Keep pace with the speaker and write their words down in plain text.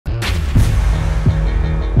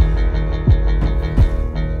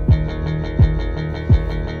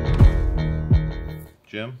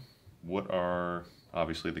what are,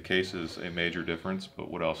 obviously the case is a major difference, but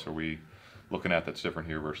what else are we looking at that's different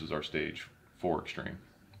here versus our Stage 4 Extreme?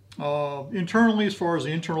 Internally, as far as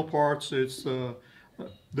the internal parts, it's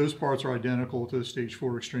those parts are identical to the Stage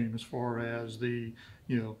 4 Extreme as far as the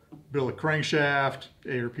billet crankshaft,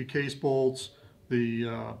 ARP case bolts,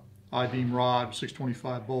 the I-beam rod,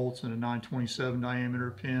 625 bolts, and a 927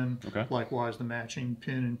 diameter pin. Okay. Likewise, the matching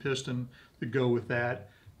pin and piston that go with that.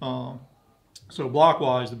 So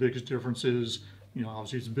block-wise, the biggest difference is,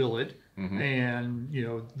 obviously it's billet, and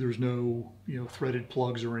there's no threaded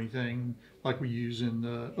plugs or anything like we use in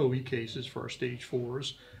the OE cases for our Stage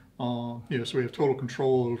 4s. So we have total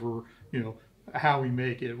control over how we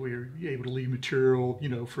make it. We're able to leave material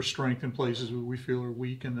for strength in places where we feel are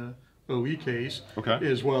weak in the OE case,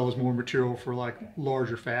 as well as more material for like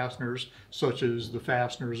larger fasteners, such as the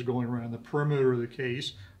fasteners going around the perimeter of the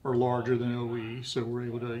case are larger than OE, so we're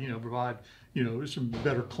able to provide some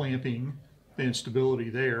better clamping and stability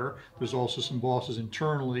there. There's also some bosses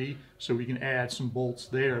internally, so we can add some bolts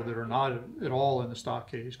there that are not at all in the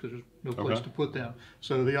stock case because there's no place to put them.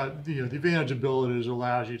 So the advantage of billet is it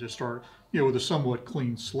allows you to start with a somewhat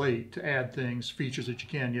clean slate to add things, features that you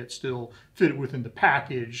can yet still fit within the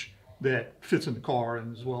package that fits in the car,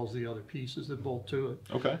 and as well as the other pieces that bolt to it.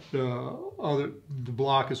 Okay. The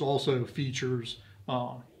block is also features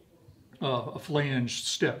a flange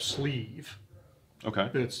step sleeve. Okay.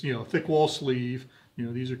 It's thick wall sleeve.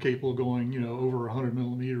 These are capable of going over 100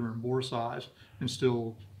 millimeter in bore size and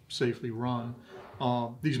still safely run.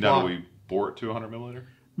 These now do we bore it to 100 millimeter?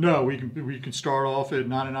 No, we can start off at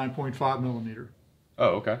 99.5 millimeter.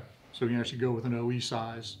 Oh, okay. So we can actually go with an OE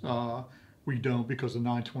size. We don't, because the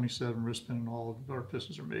 927 wrist pin and all of our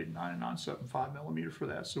pistons are made 9.975 millimeter for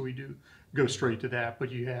that. So we do go straight to that, but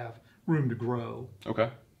you have room to grow. Okay.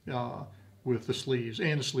 With the sleeves,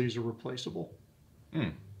 and the sleeves are replaceable.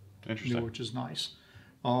 Interesting. Which is nice.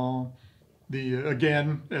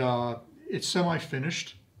 It's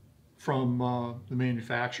semi-finished from the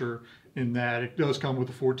manufacturer in that it does come with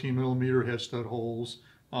the 14 millimeter head stud holes.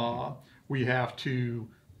 We have to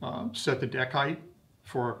set the deck height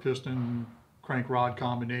for our piston crank rod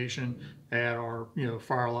combination, add our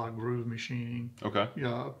Firelog groove machining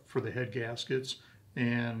for the head gaskets,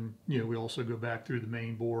 and we also go back through the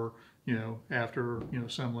main bore after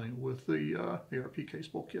assembling with the ARP case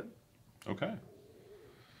bolt kit. Okay.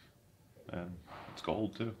 And it's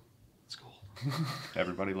gold too. It's gold.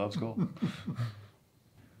 Everybody loves gold.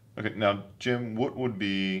 Okay, now Jim, what would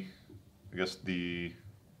be, I guess, the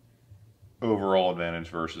overall advantage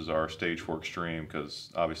versus our Stage 4 Extreme?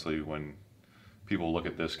 Because obviously when people look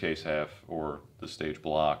at this case half or the Stage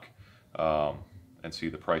block and see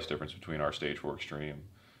the price difference between our Stage 4 Extreme,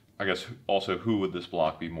 I guess also who would this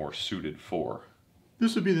block be more suited for?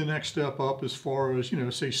 This would be the next step up as far as,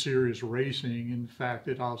 say serious racing. In fact,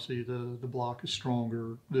 that obviously the block is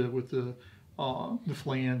stronger with the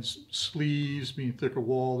flange sleeves being thicker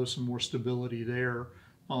wall. There's some more stability there.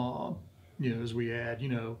 As we add,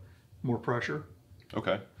 more pressure.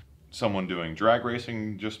 Okay. Someone doing drag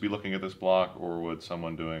racing just be looking at this block, or would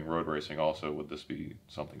someone doing road racing also, would this be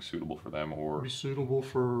something suitable for them? Or it'd be suitable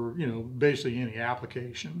for, basically any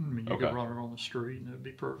application. I mean, you could run it on the street and it'd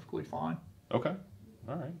be perfectly fine. Okay.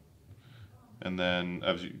 All right. And then,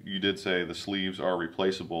 as you did say, the sleeves are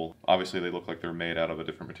replaceable. Obviously, they look like they're made out of a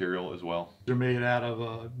different material as well. They're made out of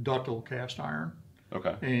a ductile cast iron.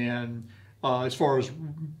 Okay. And as far as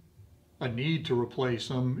a need to replace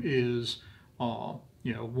them is,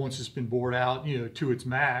 once it's been bored out, to its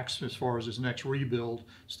max, as far as its next rebuild,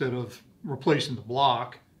 instead of replacing the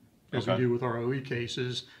block, as we do with our OE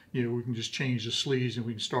cases, we can just change the sleeves and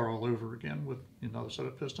we can start all over again with another set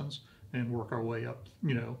of pistons and work our way up,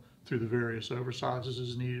 through the various oversizes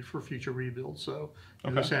as needed for future rebuilds. So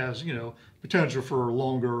this has, potential for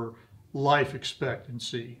longer life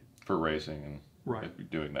expectancy. For racing and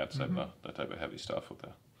doing that type of heavy stuff with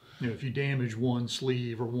that. If you damage one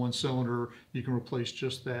sleeve or one cylinder, you can replace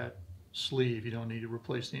just that sleeve. You don't need to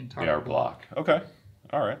replace the entire block. Okay.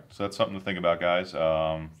 All right. So that's something to think about, guys.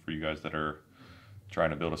 For you guys that are trying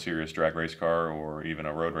to build a serious drag race car or even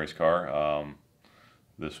a road race car,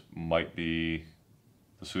 this might be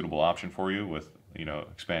the suitable option for you with,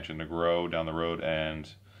 expansion to grow down the road, and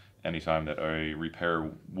anytime that a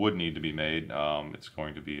repair would need to be made, it's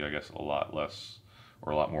going to be, I guess, a lot less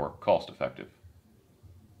or a lot more cost effective.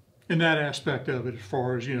 In that aspect of it, as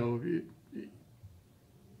far as, you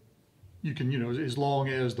can, as long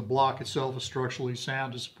as the block itself is structurally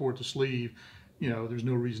sound to support the sleeve, there's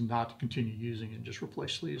no reason not to continue using it and just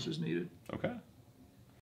replace sleeves as needed. Okay.